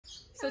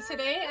So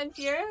today I'm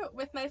here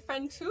with my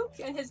friend Tuk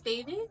and his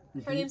baby.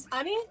 Her name's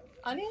Ani.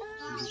 Ani?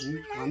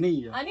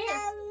 Ani. Ani?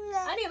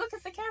 Ani, look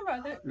at the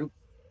camera. Look.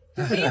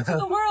 Lead to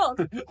the world.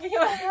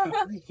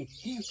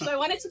 So I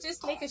wanted to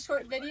just make a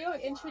short video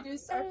and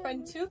introduce our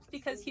friend Tuk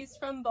because he's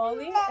from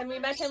Bali and we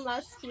met him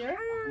last year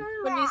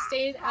when we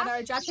stayed at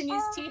our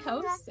Japanese tea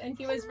house, and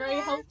he was very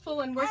helpful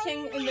in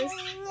working in this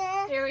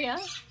area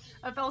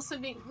of also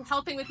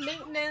helping with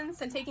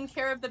maintenance and taking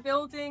care of the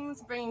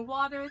buildings, bringing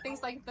water,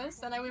 things like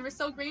this. And we were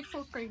so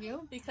grateful for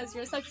you because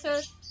you're such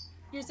a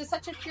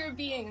pure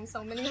being in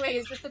so many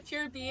ways, just a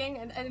pure being,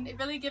 and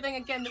really giving,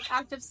 again, this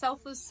act of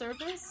selfless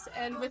service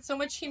and with so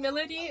much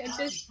humility and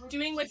just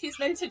doing what he's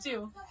meant to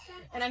do.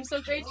 And I'm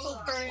so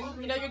grateful for,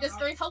 you're just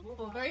very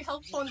helpful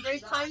and very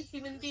kind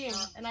human being.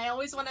 And I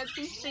always want to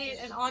appreciate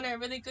and honor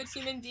really good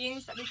human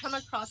beings that we come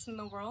across in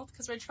the world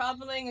because we're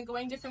traveling and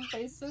going different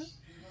places.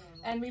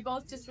 And we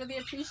both just really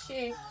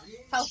appreciate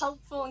how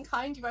helpful and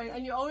kind you are,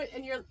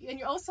 and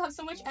you also have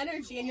so much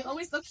energy, and you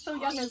always look so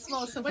young as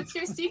well. So, what's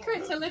your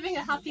secret to living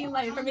a happy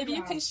life? Or maybe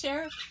you can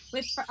share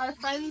with our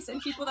friends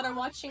and people that are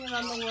watching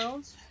around the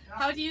world.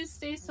 How do you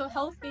stay so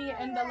healthy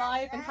and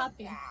alive and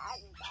happy?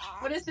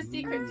 What is the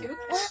secret, Tuk?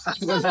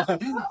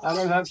 I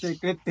don't have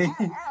secret thing.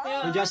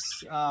 Yeah. We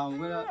just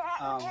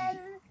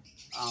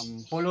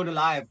follow the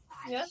life.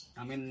 Yeah.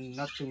 I mean,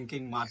 not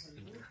thinking much.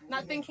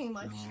 Not thinking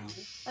much.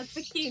 That's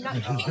the key. Not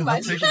thinking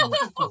much.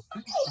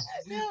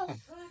 Yeah.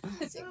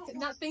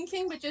 Not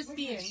thinking, but just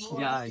being.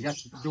 Yeah,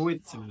 just do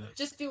it.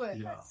 Just do it.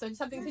 Yeah. So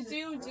something to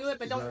do it,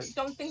 but don't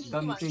think too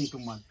Don't much. think too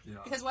much.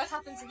 Yeah. Because what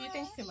happens if you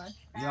think too much?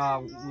 Yeah,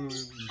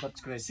 we got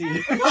crazy.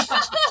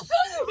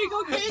 We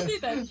go crazy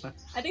then.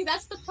 I think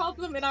that's the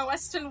problem in our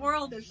Western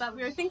world, is that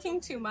we are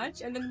thinking too much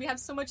and then we have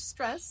so much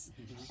stress.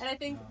 And I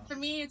think for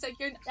me, it's like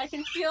I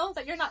can feel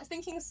that you're not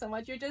thinking so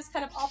much. You're just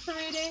kind of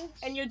operating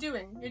and you're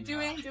doing, and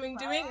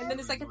then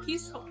it's like a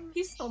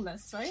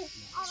peacefulness, right?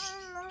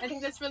 I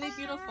think that's really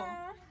beautiful.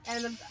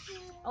 And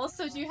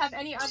also, do you have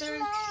any other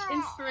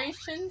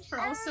inspiration for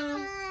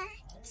also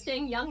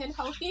staying young and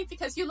healthy?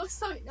 Because you look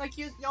so like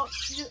you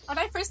when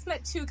I first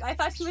met Tuk, I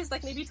thought he was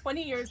like maybe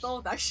 20 years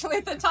old actually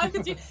at the time,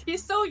 because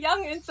he's so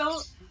young and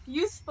so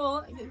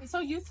youthful. He's so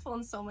youthful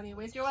in so many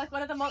ways. You're like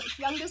one of the most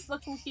youngest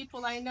looking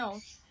people I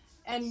know,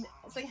 and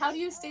it's like, how do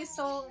you stay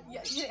so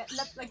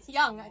like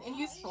young and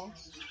youthful?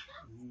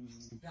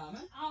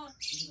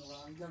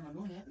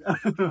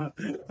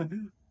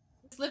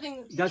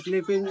 Just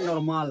living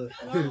normal.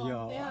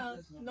 Yeah,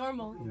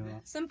 normal. Yeah.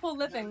 Simple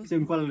living.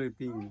 Simple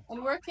living.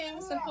 And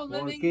working, simple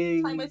living,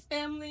 Working, time with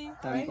family,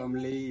 Time right?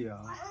 family.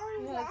 Yeah.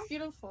 Yeah, it's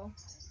beautiful.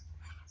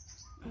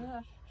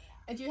 Yeah.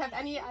 And do you have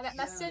any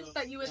message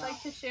that you would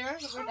like to share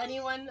with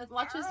anyone that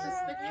watches this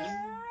video?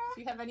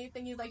 Do you have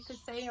anything you'd like to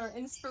say, or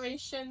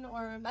inspiration,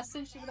 or a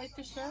message you would like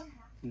to share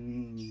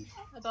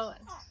about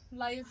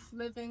life,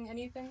 living,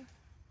 anything?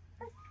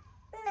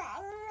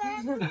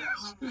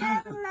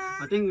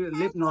 I think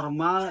live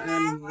normal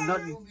and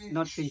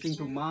not thinking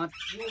too much.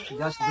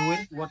 Just do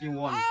it what you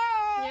want.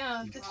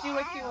 Yeah, just do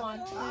what you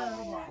want.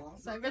 Yeah.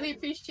 So I really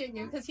appreciate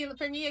you, because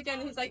for me,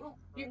 again, he's like,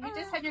 you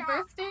just had your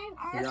birthday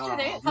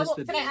yesterday. Yeah,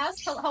 Can I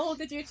ask, how old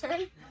did you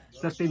turn?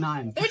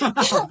 39.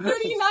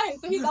 39.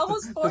 So he's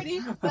almost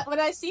 40. But when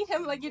I see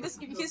him, like you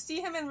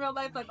see him in real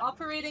life, like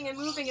operating and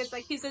moving, it's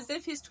like he's as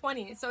if he's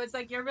 20. So it's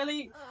like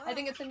I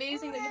think it's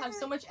amazing that you have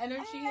so much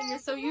energy and you're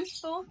so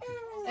youthful.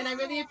 And I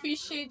really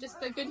appreciate just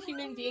the good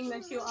human being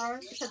that you are,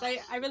 because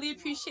I really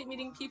appreciate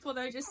meeting people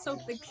that are just so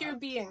like pure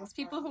beings,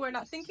 people who are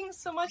not thinking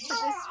so much, but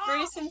just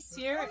very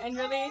sincere and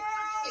really,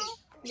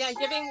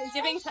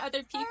 giving to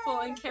other people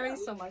and caring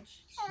so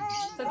much.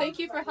 So thank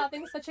you for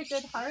having such a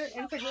good heart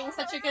and for being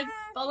such a good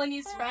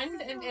Balinese friend,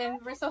 and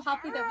we're so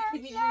happy that we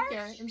could meet you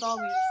here in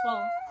Bali as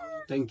well.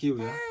 Thank you.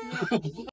 Yeah.